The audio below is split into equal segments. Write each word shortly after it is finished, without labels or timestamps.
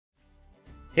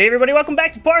Hey everybody, welcome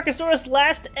back to Parkosaurus.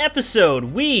 Last episode,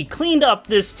 we cleaned up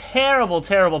this terrible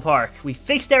park. We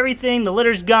fixed everything, the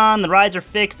litter's gone, the rides are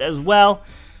fixed as well.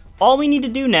 All we need to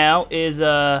do now is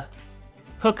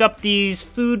hook up these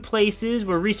food places.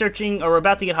 We're researching, or we're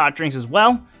about to get hot drinks as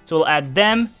well, so we'll add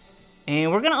them. And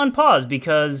we're gonna unpause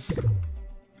because,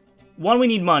 one, we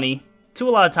need money. Two, a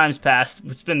lot of time's passed.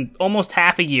 It's been almost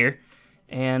half a year.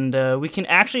 And we can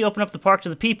actually open up the park to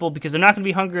the people because they're not gonna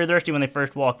be hungry or thirsty when they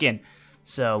first walk in.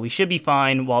 So we should be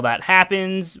fine while that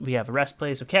happens. We have a rest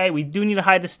place, okay. We do need to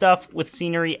hide the stuff with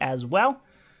scenery as well.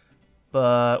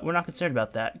 But we're not concerned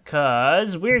about that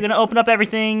because we're going to open up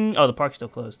everything. Oh, the park's still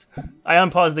closed. I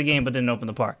unpaused the game but didn't open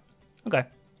the park. Okay.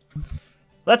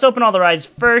 Let's open all the rides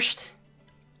first.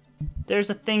 There's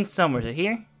a thing somewhere. Is it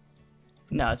here?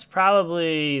 No, it's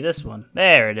probably this one.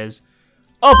 There it is.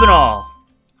 Open all.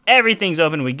 Everything's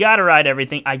open. We got to ride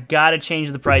everything. I got to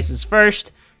change the prices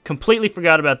first. Completely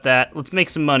forgot about that. Let's make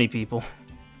some money, people.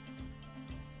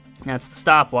 That's the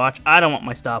stopwatch. I don't want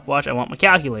my stopwatch. I want my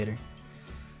calculator.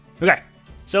 Okay.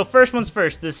 So first one's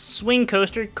first. This swing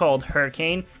coaster called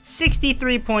Hurricane.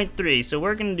 63.3. So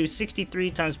we're going to do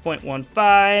 63 times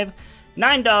 0.15.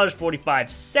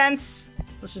 $9.45.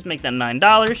 Let's just make that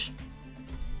 $9.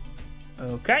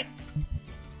 Okay.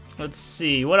 Let's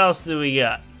see. What else do we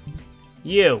got?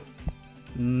 You.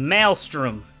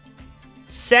 Maelstrom.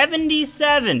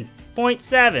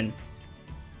 77.7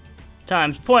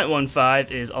 times 0.15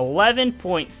 is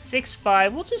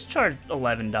 11.65. We'll just charge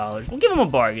 $11. We'll give them a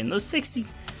bargain. Those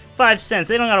 65 cents,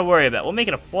 they don't gotta worry about. We'll make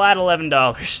it a flat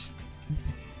 $11.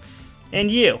 And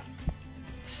you,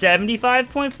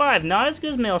 75.5. Not as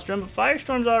good as Maelstrom, but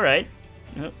Firestorm's alright.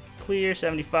 Oh, clear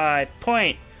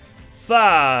 75.5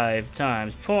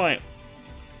 times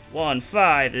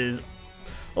 0.15 is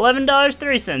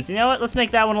 $11.30. You know what? Let's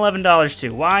make that one $11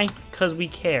 too. Why? Because we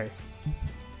care.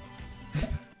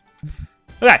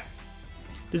 Okay.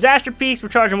 Disaster Peaks, we're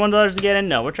charging $1 to get in.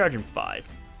 No, we're charging $5.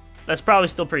 That's probably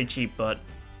still pretty cheap, but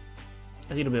I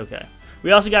think it'll be okay.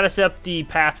 We also got to set up the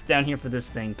paths down here for this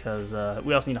thing because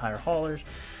we also need to hire haulers.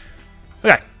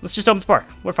 Okay, let's just open the park.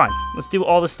 We're fine. Let's do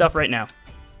all this stuff right now.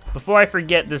 Before I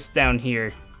forget this down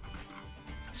here,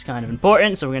 it's kind of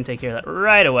important, so we're going to take care of that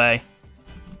right away.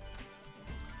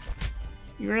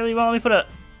 You really want me to put a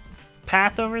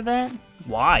path over that?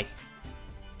 Why?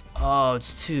 Oh,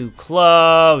 it's too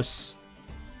close.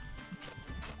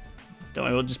 Don't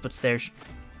worry, we'll just put stairs.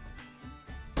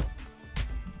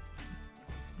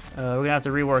 We're gonna have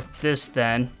to rework this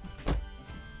then,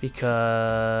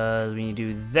 because we need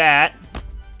to do that.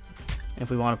 And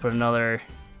if we want to put another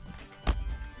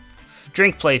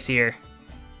drink place here,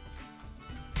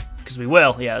 because we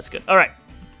will. Yeah, that's good. All right,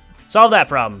 solve that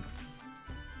problem.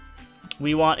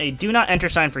 We want a do not enter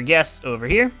sign for guests over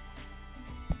here.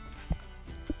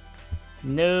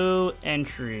 No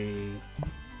entry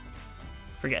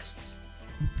for guests.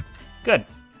 Good.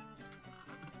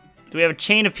 Do we have a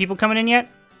chain of people coming in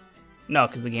yet? No,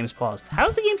 because the game's paused. How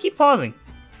does the game keep pausing?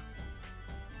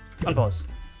 Unpause.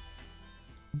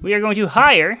 We are going to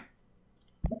hire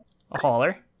a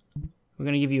hauler. We're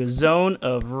going to give you a zone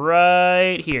of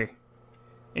right here.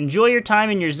 Enjoy your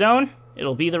time in your zone.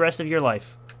 It'll be the rest of your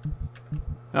life.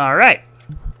 Alright,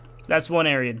 that's one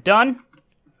area done.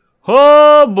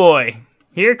 Oh boy,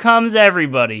 here comes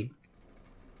everybody.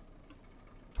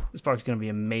 This park's gonna be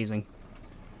amazing.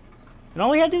 And all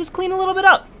we had to do was clean a little bit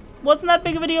up. Wasn't that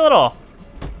big of a deal at all.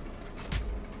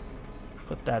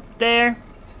 Put that there.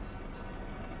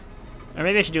 Or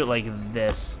maybe I should do it like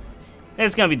this.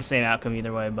 It's gonna be the same outcome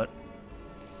either way, but...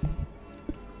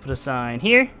 Put a sign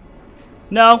here.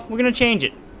 No, we're gonna change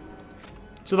it.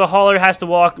 So the hauler has to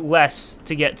walk less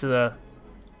to get to the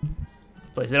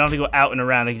place. They don't have to go out and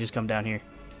around. They can just come down here.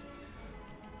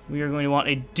 We are going to want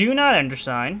a do not enter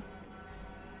sign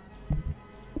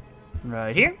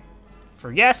right here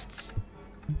for guests.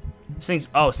 This thing's...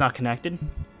 Oh, it's not connected.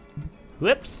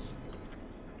 Whoops.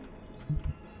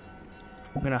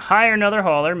 I'm going to hire another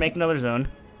hauler, make another zone.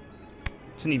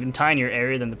 It's an even tinier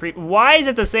area than the previous. Why is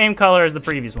it the same color as the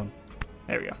previous one?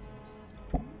 There we go.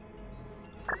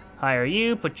 Hire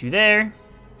you, put you there.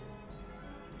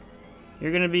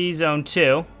 You're gonna be zone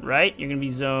 2, right? You're gonna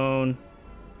be zone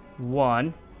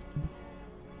 1.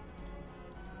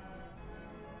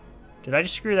 Did I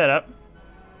just screw that up?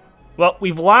 Well,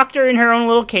 we've locked her in her own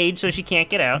little cage so she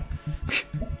can't get out.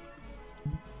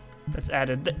 That's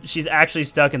added. She's actually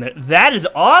stuck in there. That is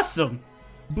awesome!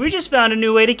 We just found a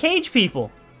new way to cage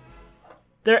people.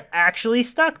 They're actually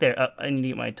stuck there. Oh, I need to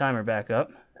get my timer back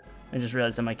up. I just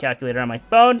realized that my calculator on my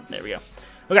phone. There we go.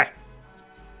 Okay.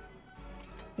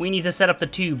 We need to set up the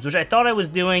tubes, which I thought I was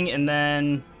doing, and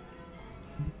then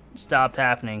stopped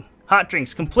happening. Hot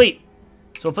drinks, complete.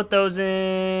 So we'll put those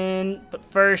in, but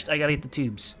first I gotta get the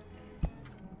tubes.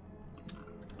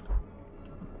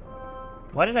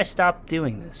 Why did I stop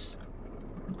doing this?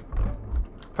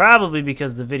 Probably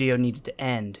because the video needed to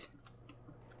end.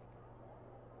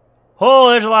 Oh,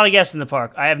 there's a lot of guests in the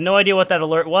park. I have no idea what that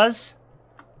alert was.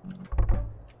 I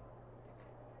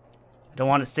don't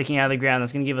want it sticking out of the ground.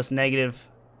 That's going to give us negative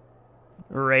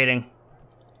rating.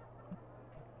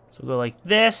 So we'll go like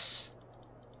this.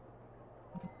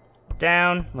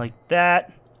 Down, like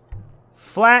that.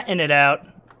 Flatten it out.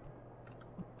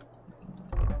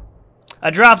 I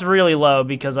dropped really low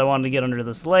because I wanted to get under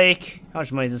this lake. How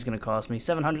much money is this going to cost me?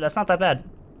 700. That's not that bad.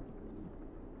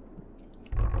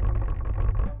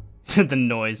 The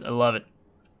noise. I love it.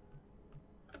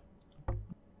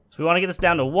 So we want to get this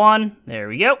down to 1. There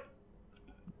we go.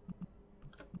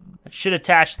 That should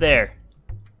attach there.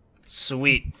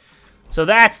 Sweet. So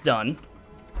that's done.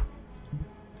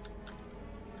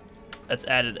 That's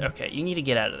added. Okay, you need to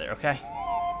get out of there, okay?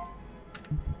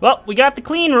 Well, we got the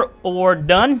clean award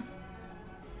done.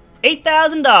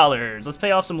 $8,000. Let's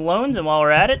pay off some loans, and while we're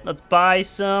at it, let's buy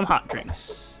some hot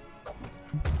drinks.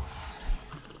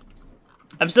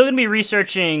 I'm still going to be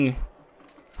researching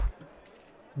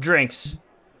drinks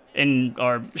in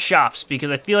our shops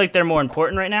because I feel like they're more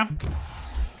important right now.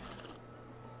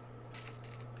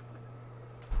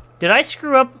 Did I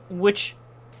screw up which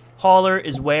hauler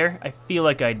is where? I feel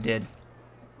like I did.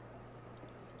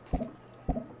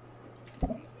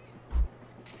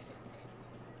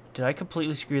 Did I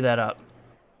completely screw that up?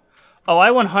 Oh, I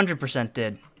 100%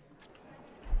 did.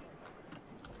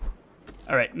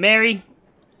 Alright, Mary,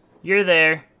 you're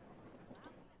there.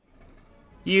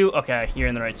 You, okay, you're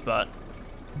in the right spot.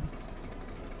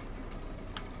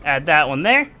 Add that one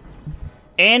there.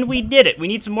 And we did it. We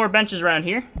need some more benches around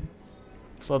here.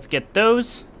 So let's get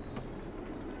those.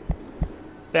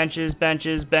 Benches,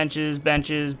 benches, benches,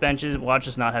 benches, benches. Watch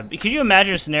us not have... Could you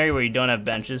imagine a scenario where you don't have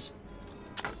benches?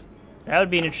 That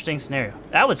would be an interesting scenario.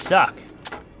 That would suck.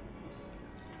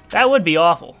 That would be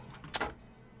awful.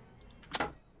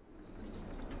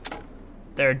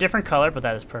 They're a different color, but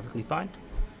that is perfectly fine.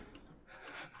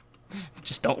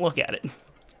 Just don't look at it.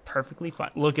 It's perfectly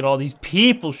fine. Look at all these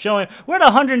people showing. We're at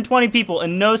 120 people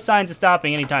and no signs of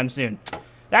stopping anytime soon.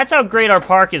 That's how great our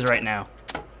park is right now.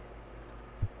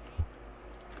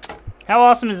 How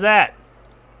awesome is that?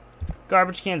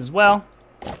 Garbage cans as well.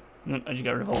 I just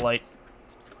got rid of a light.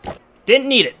 Didn't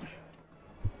need it.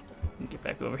 Get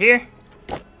back over here.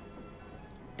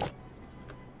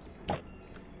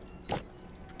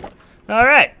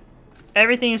 Alright.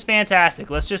 Everything is fantastic.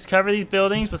 Let's just cover these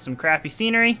buildings with some crappy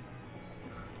scenery.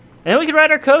 And then we can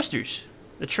ride our coasters.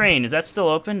 The train, is that still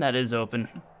open? That is open.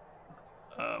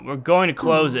 We're going to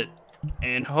close it.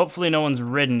 And hopefully no one's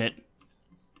ridden it.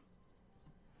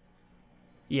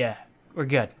 Yeah, we're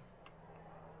good.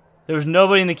 There was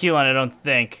nobody in the queue line, I don't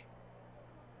think.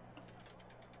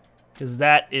 Because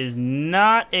that is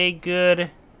not a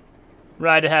good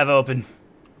ride to have open.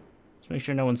 Just make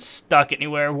sure no one's stuck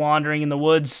anywhere wandering in the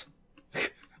woods.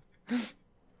 I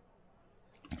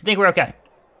think we're okay.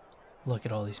 Look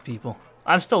at all these people.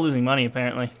 I'm still losing money,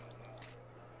 apparently.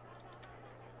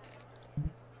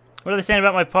 What are they saying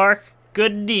about my park?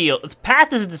 Good deal. The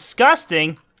path is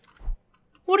disgusting.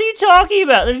 What are you talking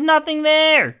about? There's nothing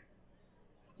there.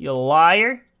 You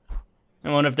liar.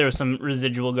 I wonder if there was some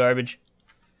residual garbage.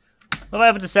 What if I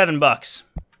up it to $7?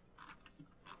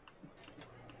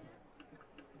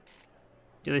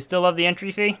 Do they still love the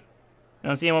entry fee? I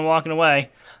don't see anyone walking away.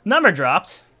 Number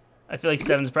dropped. I feel like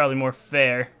 7 is probably more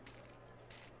fair.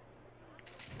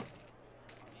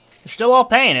 They're still all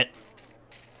paying it.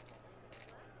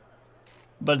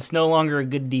 But it's no longer a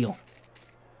good deal.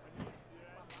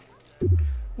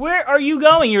 Where are you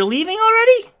going? You're leaving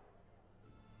already?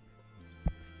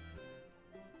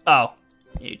 Oh.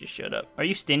 Yeah, you just showed up. Are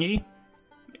you stingy?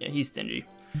 Yeah, he's stingy.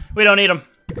 We don't need him.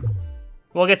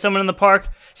 We'll get someone in the park.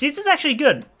 See, this is actually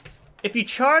good. If you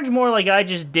charge more like I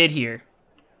just did here,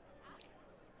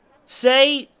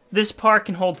 say this park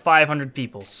can hold 500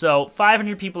 people. So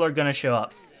 500 people are going to show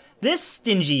up. This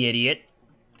stingy idiot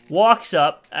walks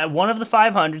up at one of the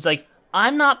 500s like,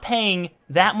 I'm not paying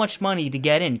that much money to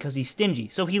get in because he's stingy.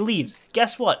 So he leaves.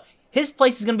 Guess what? His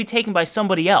place is going to be taken by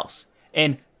somebody else.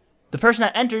 And the person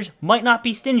that enters might not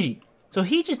be stingy. So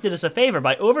he just did us a favor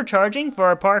by overcharging for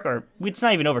our park. Or it's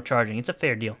not even overcharging. It's a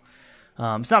fair deal.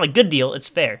 It's not a good deal. It's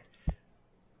fair.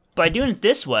 By doing it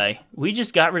this way, we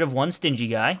just got rid of one stingy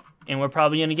guy. And we're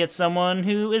probably going to get someone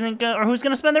who isn't gonna, or who's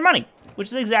going to spend their money. Which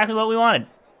is exactly what we wanted.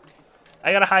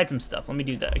 I got to hide some stuff. Let me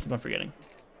do that. I keep on forgetting.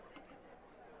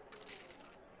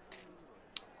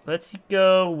 Let's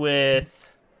go with...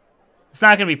 It's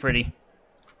not going to be pretty.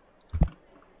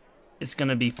 It's going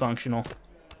to be functional.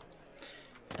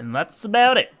 And that's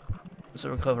about it. So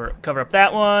we'll cover up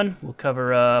that one. We'll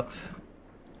cover up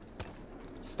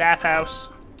Staff House.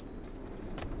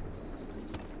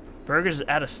 Burgers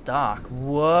out of stock.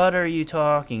 What are you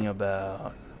talking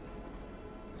about?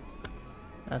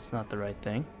 That's not the right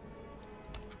thing.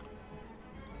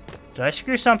 Did I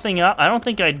screw something up? I don't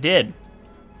think I did.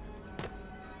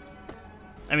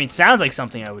 I mean, it sounds like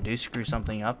something I would do, screw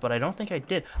something up, but I don't think I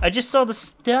did. I just saw the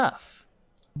stuff.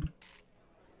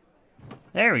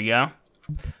 There we go.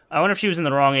 I wonder if she was in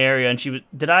the wrong area and she was...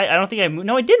 Did I? I don't think I moved.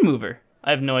 No, I did move her.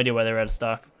 I have no idea why they were out of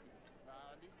stock.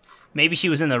 Maybe she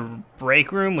was in the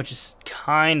break room, which is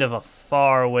kind of a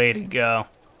far way to go.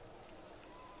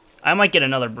 I might get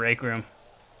another break room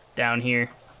down here.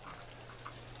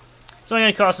 It's only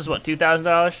going to cost us, what, $2,000?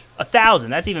 $1,000.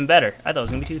 That's even better. I thought it was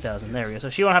going to be $2,000. There we go. So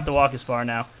she won't have to walk as far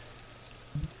now.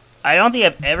 I don't think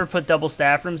I've ever put double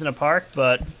staff rooms in a park,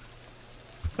 but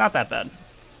it's not that bad.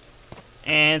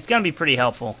 And it's going to be pretty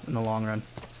helpful in the long run,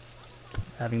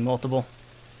 having multiple.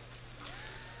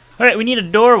 All right, we need a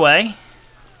doorway.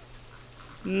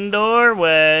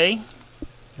 Doorway.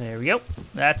 There we go.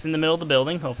 That's in the middle of the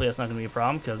building. Hopefully that's not going to be a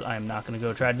problem, because I am not going to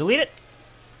go try to delete it.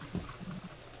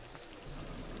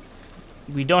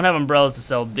 We don't have umbrellas to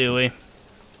sell, do we?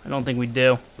 I don't think we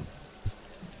do.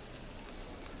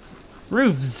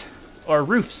 Roofs. Or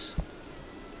roofs.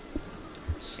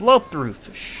 Sloped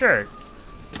roof. Sure.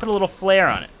 Put a little flare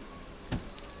on it.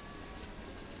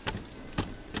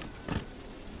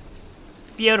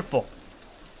 Beautiful.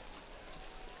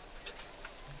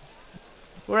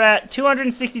 We're at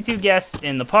 262 guests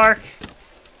in the park.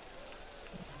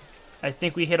 I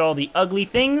think we hit all the ugly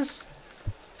things.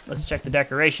 Let's check the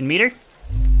decoration meter.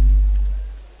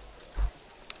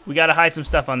 We gotta hide some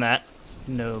stuff on that.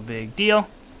 No big deal.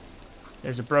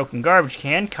 There's a broken garbage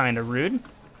can, kinda rude.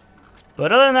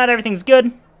 But other than that, everything's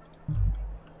good.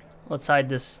 Let's hide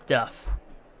this stuff.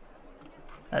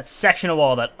 That section of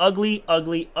wall, that ugly,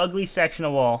 ugly, ugly section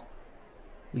of wall.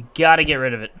 We gotta get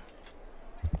rid of it.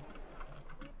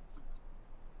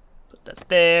 Put that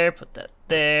there, put that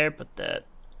there, put that...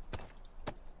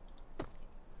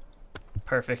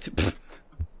 Perfect.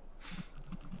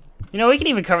 You know, we can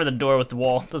even cover the door with the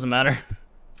wall. Doesn't matter.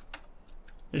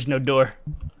 There's no door.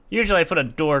 Usually I put a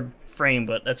door frame,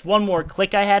 but that's one more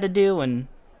click I had to do, and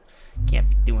can't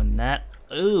be doing that.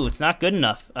 Ooh, it's not good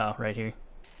enough. Oh, right here.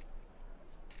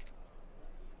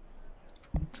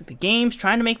 It's like the game's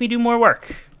trying to make me do more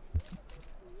work.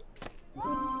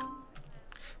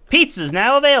 Pizza's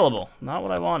now available. Not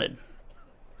what I wanted.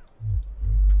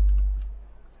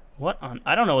 What on...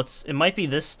 I don't know what's... It might be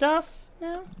this stuff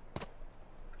now?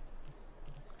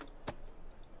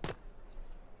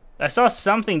 I saw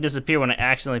something disappear when I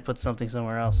accidentally put something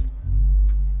somewhere else.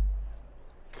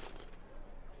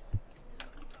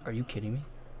 Are you kidding me?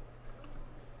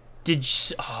 Did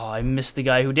you... Oh, I missed the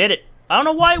guy who did it. I don't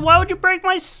know why. Why would you break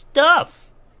my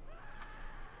stuff?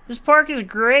 This park is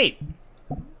great.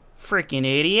 Freaking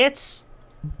idiots.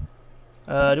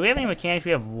 Do we have any mechanics?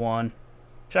 We have one.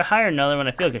 Should I hire another one?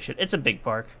 I feel like I should. It's a big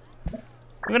park.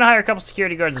 We're going to hire a couple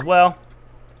security guards as well.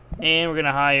 And we're going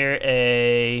to hire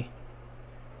a...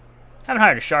 Haven't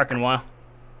hired a shark in a while.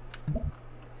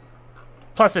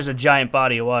 Plus, there's a giant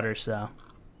body of water, so...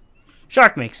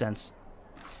 Shark makes sense.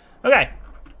 Okay.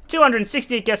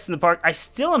 268 guests in the park. I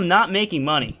still am not making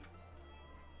money.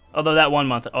 Although that 1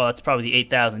 month... Oh, that's probably the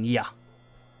 8,000. Yeah.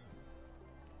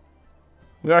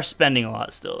 We are spending a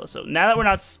lot still, though. So now that we're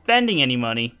not spending any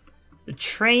money, the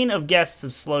train of guests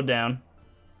have slowed down.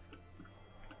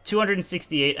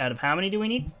 268 out of how many do we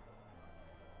need?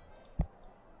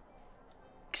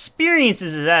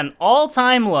 Experiences is at an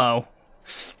all-time low.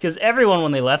 Because everyone,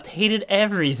 when they left, hated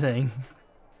everything.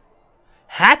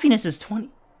 Happiness is 20.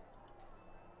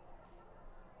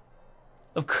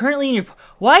 Of currently in your...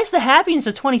 Why is the happiness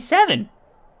of 27?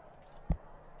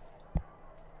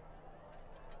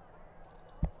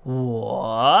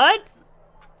 What?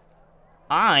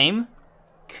 I'm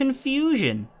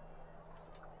confusion.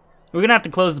 We're gonna have to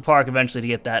close the park eventually to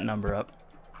get that number up.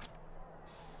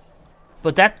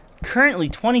 But that currently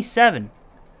 27.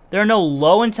 There are no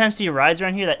low intensity rides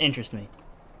around here that interest me.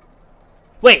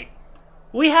 Wait,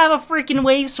 we have a freaking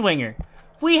wave swinger.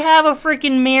 We have a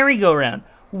freaking merry-go-round.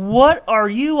 What are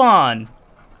you on,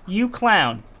 you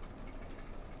clown?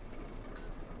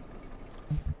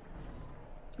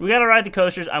 We gotta ride the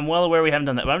coasters. I'm well aware we haven't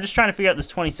done that, but I'm just trying to figure out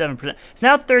this 27%. It's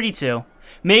now 32.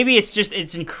 Maybe it's just,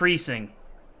 it's increasing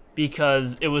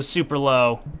because it was super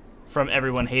low from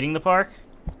everyone hating the park.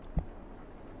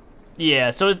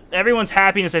 Yeah, so everyone's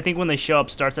happiness, I think, when they show up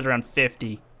starts at around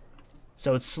 50.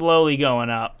 So it's slowly going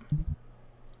up.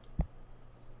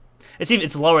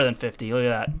 It's lower than 50. Look at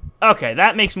that. Okay,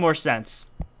 that makes more sense.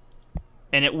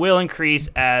 And it will increase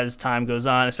as time goes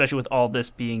on, especially with all this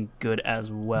being good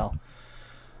as well.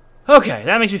 Okay,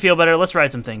 that makes me feel better. Let's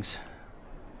ride some things.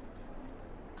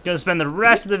 Gonna spend the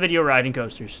rest of the video riding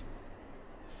coasters.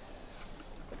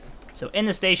 So in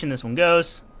the station, this one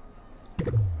goes.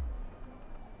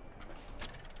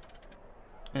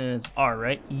 It's R,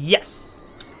 right? Yes!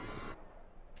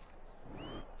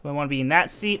 Do I want to be in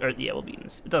that seat? Or, yeah, we'll be in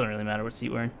this. It doesn't really matter what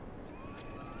seat we're in.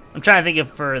 I'm trying to think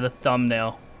of for the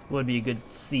thumbnail. What would be a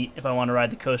good seat if I want to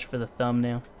ride the coaster for the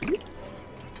thumbnail.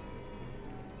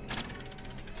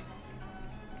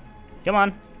 Come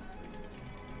on.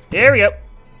 Here we go.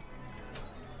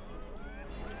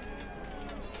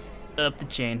 Up the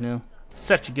chain hill.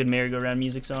 Such a good merry-go-round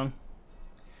music song.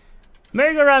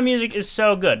 Merry-go-round music is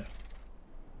so good.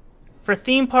 For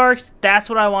theme parks, that's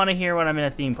what I want to hear when I'm in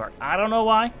a theme park. I don't know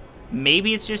why.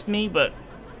 Maybe it's just me, but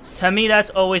to me,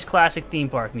 that's always classic theme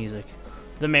park music.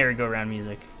 The merry-go-round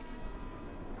music.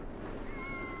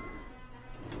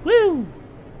 Woo!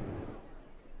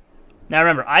 Now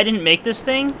remember, I didn't make this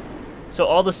thing, so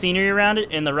all the scenery around it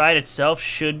and the ride itself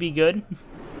should be good,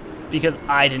 because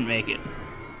I didn't make it.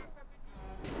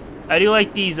 I do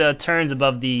like these turns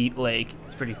above the lake.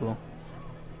 It's pretty cool.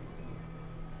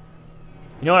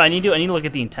 You know what I need to do? I need to look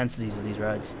at the intensities of these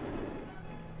rides.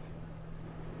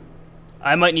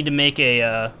 I might need to make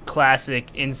a classic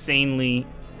insanely,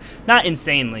 not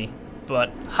insanely,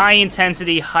 but high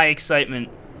intensity, high excitement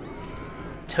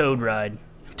Toad ride.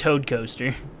 Toad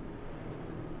coaster.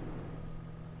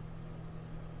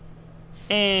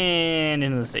 And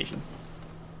into the station.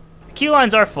 The queue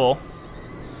lines are full,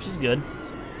 which is good.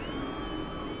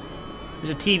 There's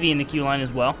a TV in the queue line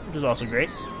as well, which is also great.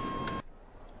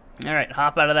 Alright,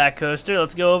 hop out of that coaster.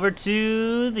 Let's go over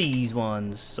to these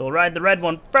ones. So we'll ride the red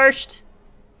one first.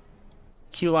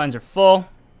 Queue lines are full,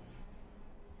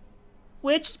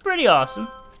 which is pretty awesome.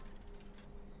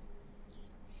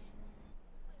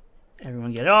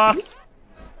 Everyone get off.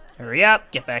 Hurry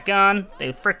up, get back on.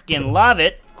 They freaking love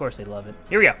it. Of course they love it.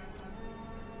 Here we go.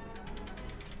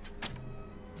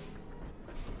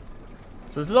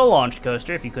 So this is a launch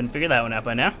coaster, if you couldn't figure that one out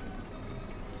by now.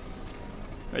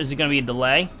 Or is it going to be a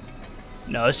delay?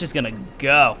 No, it's just going to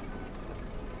go.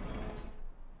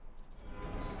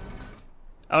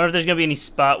 I wonder if there's going to be any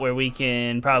spot where we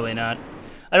can... Probably not.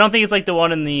 I don't think it's like the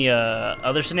one in the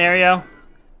other scenario.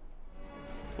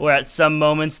 Where at some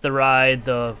moments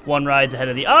the one ride's ahead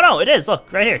of the... Oh no, it is!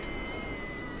 Look, right here.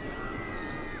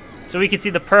 So we can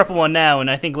see the purple one now, and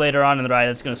I think later on in the ride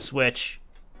it's going to switch.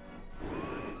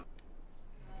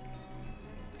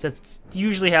 So that's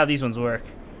usually how these ones work.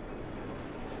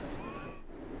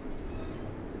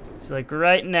 So like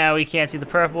right now we can't see the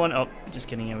purple one. Oh, just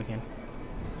kidding, yeah we can.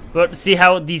 But see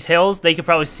how these hills, they could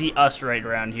probably see us right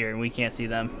around here and we can't see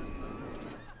them.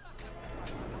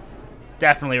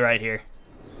 Definitely right here.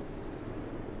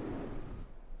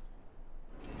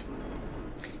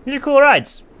 These are cool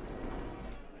rides.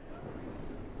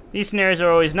 These scenarios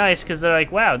are always nice because they're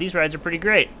like, wow, these rides are pretty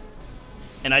great.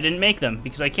 And I didn't make them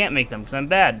because I can't make them because I'm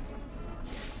bad.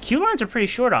 Queue lines are pretty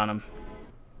short on them,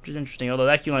 which is interesting, although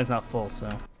that queue line's not full,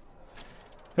 so.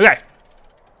 Okay.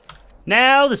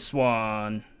 Now this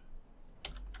one.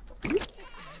 And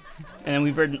then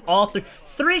we've ridden all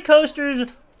three coasters,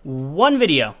 one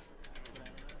video.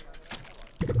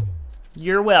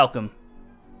 You're welcome.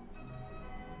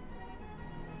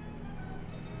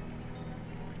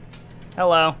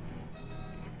 Hello.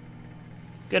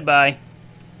 Goodbye.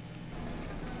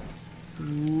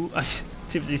 Ooh, I'm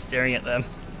too busy staring at them.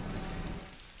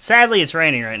 Sadly, it's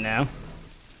raining right now.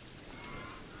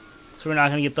 So we're not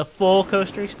going to get the full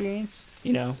coaster experience.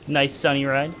 You know, nice sunny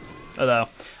ride. Although,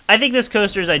 I think this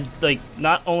coaster is like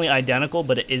not only identical,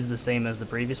 but it is the same as the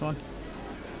previous one.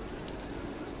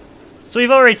 So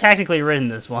we've already technically ridden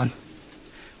this one.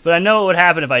 But I know what would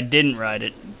happen if I didn't ride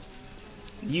it.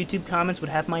 YouTube comments would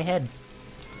have my head.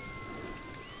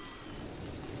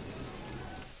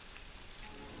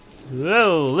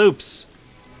 Whoa, loops.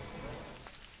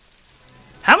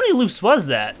 How many loops was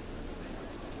that?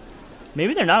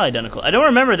 Maybe they're not identical. I don't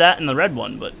remember that in the red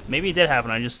one, but maybe it did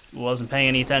happen. I just wasn't paying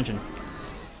any attention.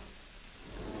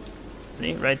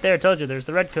 See, right there, I told you, there's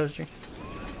the red coaster.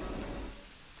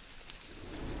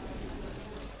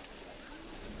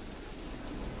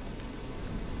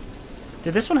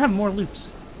 Did this one have more loops?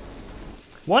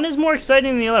 One is more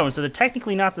exciting than the other one, so they're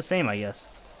technically not the same, I guess.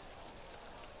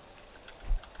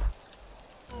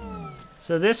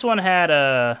 So this one had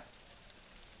a...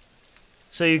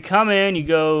 So you come in, you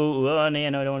go, oh, no, I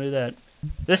don't want to do that.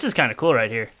 This is kind of cool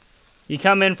right here. You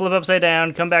come in, flip upside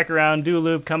down, come back around, do a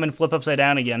loop, come in, flip upside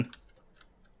down again.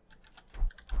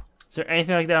 Is there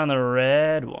anything like that on the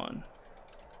red one?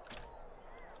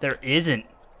 There isn't.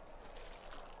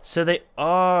 So they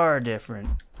are different.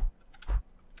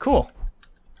 Cool.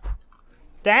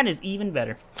 That is even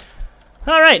better.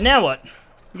 Alright, now what?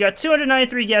 We got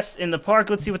 293 guests in the park.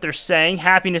 Let's see what they're saying.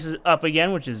 Happiness is up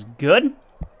again, which is good.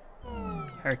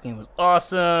 Hurricane was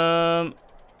awesome.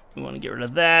 We want to get rid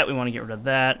of that. We want to get rid of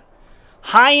that.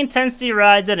 High intensity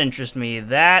rides that interest me.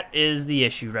 That is the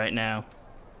issue right now.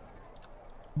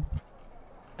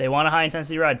 They want a high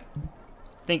intensity ride.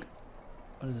 Think,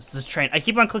 what is this? This is train. I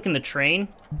keep on clicking the train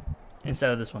instead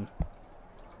of this one.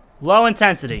 Low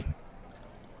intensity.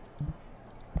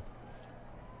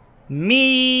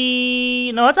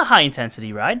 No, it's a high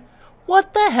intensity ride.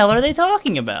 What the hell are they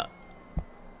talking about?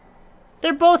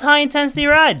 They're both high intensity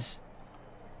rides.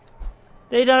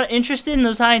 They're not interested in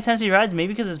those high intensity rides.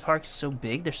 Maybe because this park is so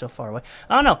big, they're so far away.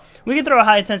 I don't know. We can throw a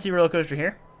high intensity roller coaster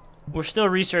here. We're still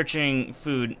researching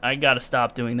food. I gotta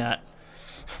stop doing that.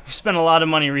 We spent a lot of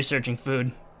money researching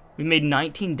food. We made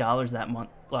 $19 that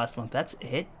month, last month. That's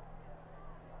it?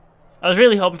 I was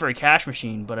really hoping for a cash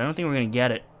machine, but I don't think we're gonna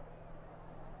get it.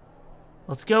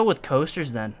 Let's go with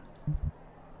coasters then.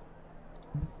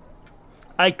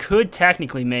 I could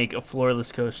technically make a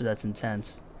floorless coaster that's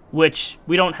intense. Which,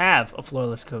 we don't have a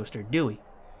floorless coaster, do we?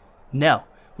 No.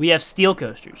 We have steel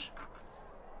coasters.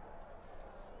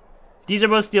 These are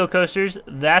both steel coasters.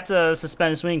 That's a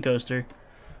suspended swing coaster.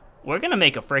 We're gonna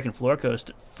make a freaking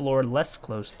floorless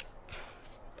coaster.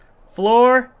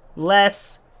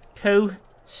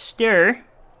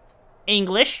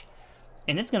 English.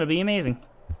 And it's gonna be amazing.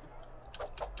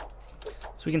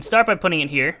 So we can start by putting it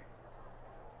here.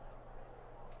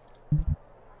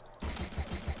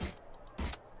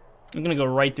 I'm gonna go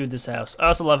right through this house. I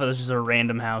also love how there's just a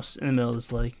random house in the middle of this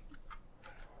lake.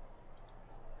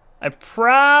 I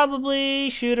probably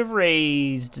should have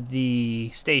raised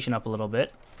the station up a little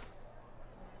bit.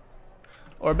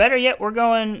 Or better yet, we're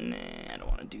going... Nah, I don't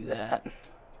want to do that.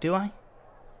 Do I?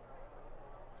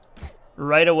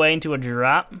 Right away into a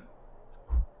drop?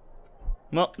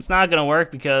 Well, it's not gonna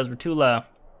work because we're too low.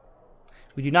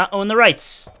 We do not own the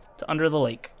rights to Under the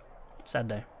Lake. Sad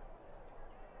day.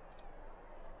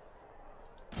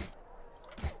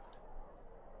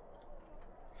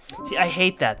 See, I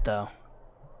hate that, though.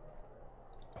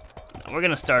 We're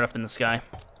gonna start up in the sky.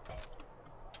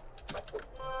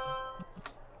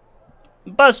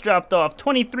 Bus dropped off.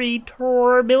 23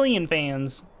 billion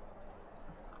fans.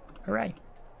 Hooray.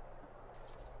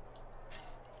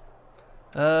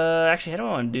 Actually, how do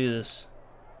I want to do this?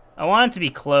 I want it to be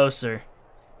closer.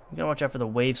 You gotta watch out for the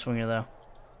wave swinger, though.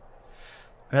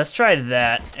 Let's try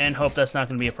that, and hope that's not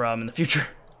gonna be a problem in the future.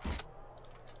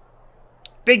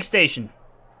 Big station.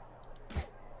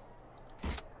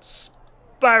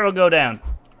 Spiral go down.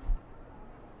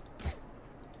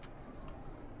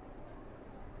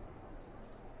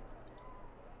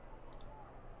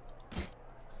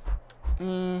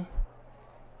 Am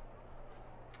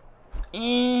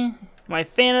I a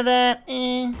fan of that?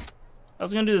 I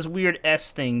was gonna do this weird S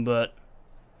thing, but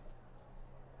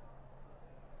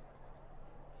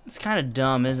it's kind of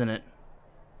dumb, isn't it?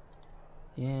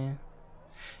 Yeah.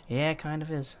 Yeah, it kind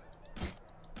of is.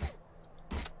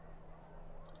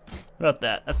 What about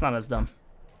that? That's not as dumb.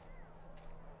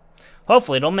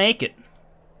 Hopefully it'll make it.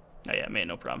 Oh yeah, it made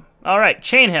no problem. Alright,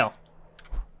 chain hill.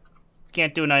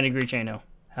 Can't do a 90-degree chain hill.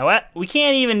 How we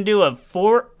can't even do a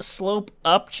 4-slope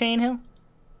up chain hill?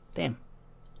 Damn.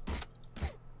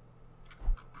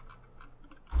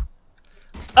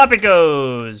 Up it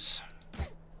goes!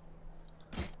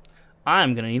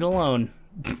 I'm gonna need a loan.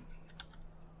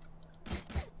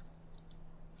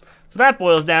 So that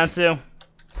boils down to...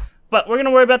 But we're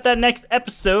gonna worry about that next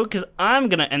episode, because I'm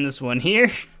gonna end this one here.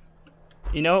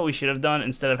 You know what we should have done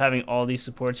instead of having all these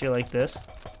supports here like this?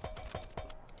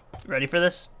 Ready for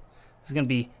this? This is gonna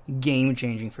be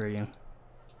game-changing for you.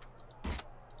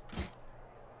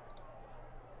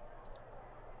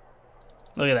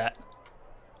 Look at that.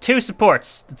 2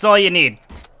 supports. That's all you need.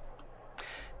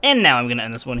 And now I'm gonna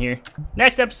end this one here.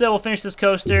 Next episode, we'll finish this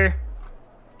coaster.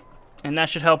 And that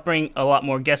should help bring a lot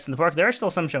more guests in the park. There are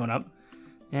still some showing up.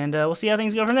 And we'll see how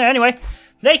things go from there. Anyway,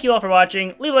 thank you all for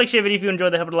watching. Leave a like, share the video if you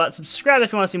enjoyed. That helped a lot. Subscribe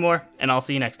if you want to see more. And I'll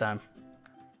see you next time.